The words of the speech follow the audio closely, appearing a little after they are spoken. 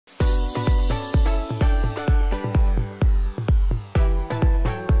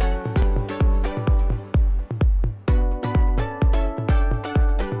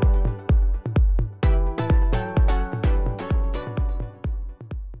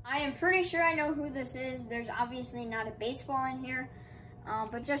I am pretty sure I know who this is. There's obviously not a baseball in here,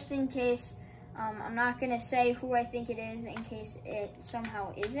 but just in case, I'm not gonna say who I think it is in case it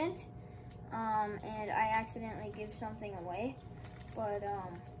somehow isn't, and I accidentally give something away. But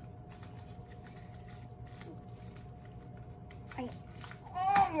I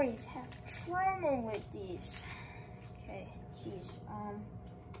always have trouble with these. Okay, jeez.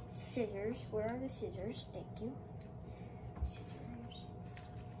 Scissors. Where are the scissors? Thank you. Scissors.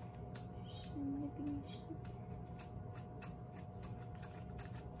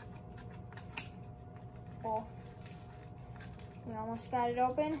 Oh, we almost got it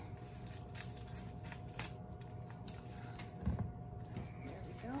open. There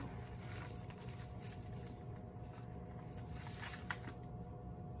we go.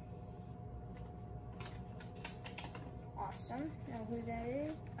 Awesome. Know who that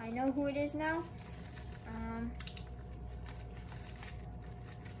is? I know who it is now.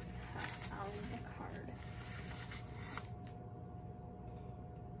 Found the card.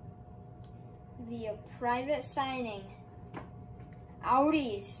 Via private signing. Out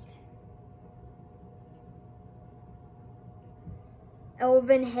East.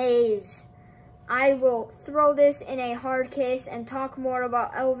 Elvin Hayes. I will throw this in a hard case and talk more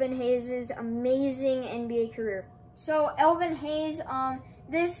about Elvin Hayes' amazing NBA career. So Elvin Hayes,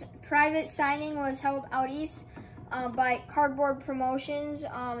 this private signing was held out East by Cardboard Promotions.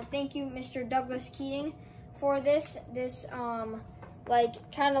 Thank you, Mr. Douglas Keating, for this. This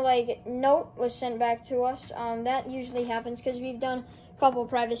kind of like note was sent back to us. That usually happens because we've done a couple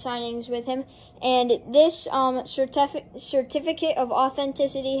private signings with him. And this certificate of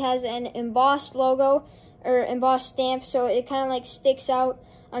authenticity has an embossed logo or embossed stamp, so it kind of like sticks out.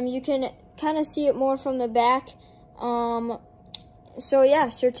 You can kind of see it more from the back. So yeah,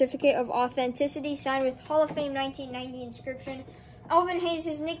 certificate of authenticity signed with Hall of Fame 1990 inscription. Elvin Hayes,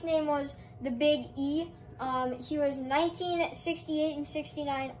 his nickname was the Big E. He was 1968 and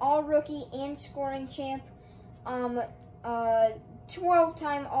 69 all-rookie and scoring champ,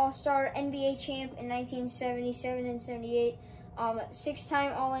 12-time All-Star NBA champ in 1977 and 78,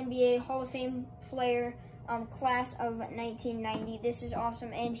 6-time All-NBA Hall of Fame player, class of 1990. This is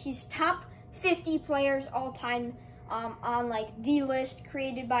awesome, and he's top 50 players all time on like the list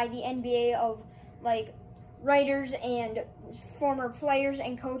created by the NBA of like writers and former players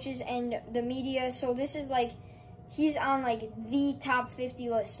and coaches and the media. So this is like, he's on like the top 50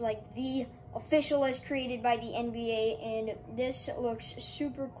 list, like the official list created by the NBA, and this looks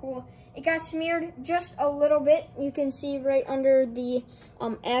super cool. It got smeared just a little bit. You can see right under the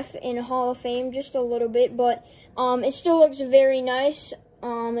F in Hall of Fame, just a little bit, but it still looks very nice.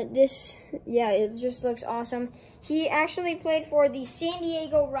 It just looks awesome. He actually played for the San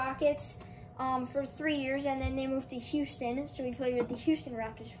Diego Rockets for 3 years, and then they moved to Houston, so he played with the Houston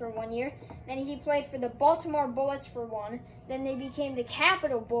Rockets for 1 year. Then he played for the Baltimore Bullets for 1. Then they became the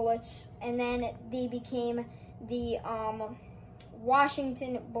Capitol Bullets, and then they became the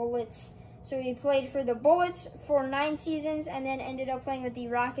Washington Bullets. So he played for the Bullets for 9 seasons, and then ended up playing with the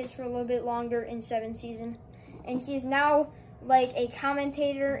Rockets for a little bit longer in 7 seasons. And he's now like a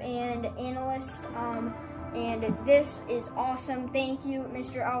commentator and analyst, and this is awesome. Thank you,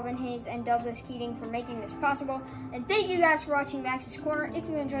 Mr. Elvin Hayes and Douglas Keating, for making this possible. And thank you guys for watching Max's Corner. If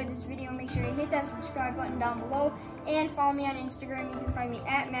you enjoyed this video, make sure to hit that subscribe button down below and follow me on Instagram. You can find me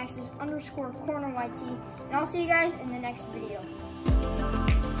at Max's_CornerYT. And I'll see you guys in the next video.